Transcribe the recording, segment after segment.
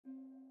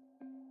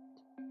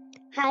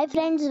Hi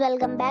friends,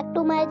 welcome back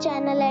to my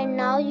channel and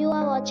now you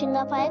are watching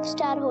a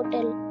 5-star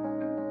hotel.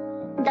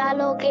 The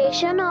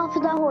location of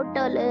the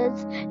hotel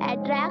is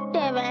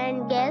attractive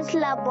and guests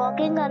love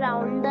walking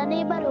around the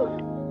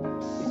neighborhood.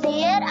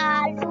 There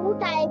are two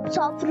types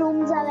of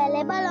rooms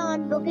available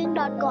on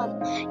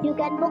booking.com. You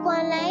can book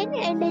online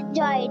and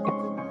enjoy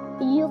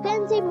it. You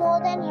can see more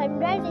than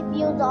 100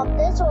 reviews of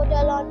this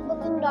hotel on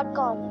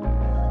booking.com.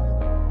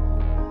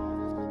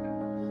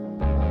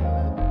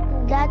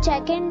 The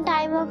check-in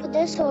time of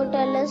this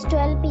hotel is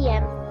 12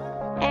 p.m.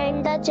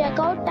 and the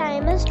check-out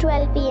time is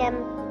 12 p.m.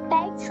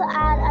 Pets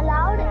are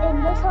allowed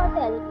in this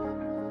hotel.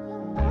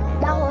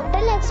 The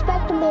hotel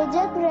accepts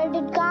major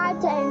credit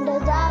cards and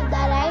reserves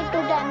the right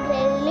to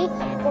temporarily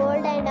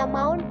hold an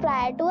amount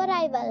prior to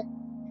arrival.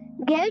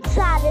 Guests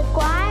are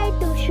required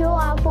to show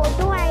a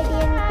photo ID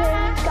and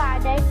credit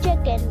card at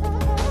check-in.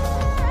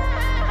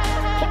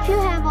 If you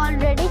have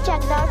already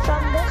checked out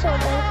from this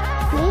hotel,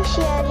 please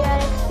share your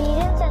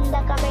experience in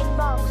the comment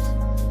box.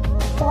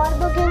 For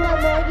booking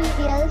or more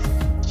details,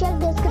 check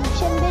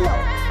description below.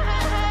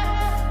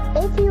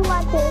 If you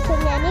are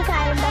facing any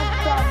kind of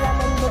problem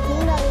in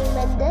booking a room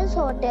in this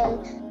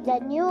hotel,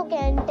 then you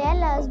can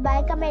tell us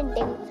by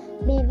commenting.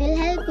 We will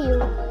help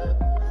you.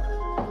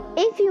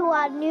 If you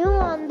are new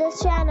on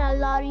this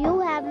channel or you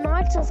have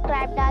not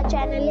subscribed our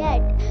channel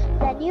yet,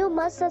 then you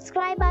must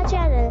subscribe our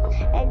channel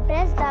and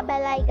press the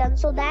bell icon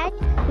so that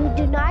you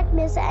do not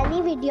miss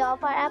any video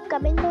of our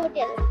upcoming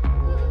hotel.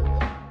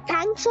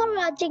 Thanks for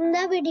watching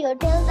the video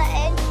till the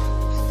end.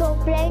 So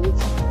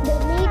friends,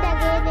 we'll meet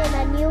again in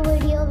a new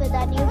video with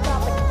a new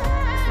property.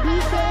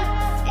 Be safe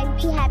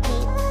and be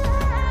happy.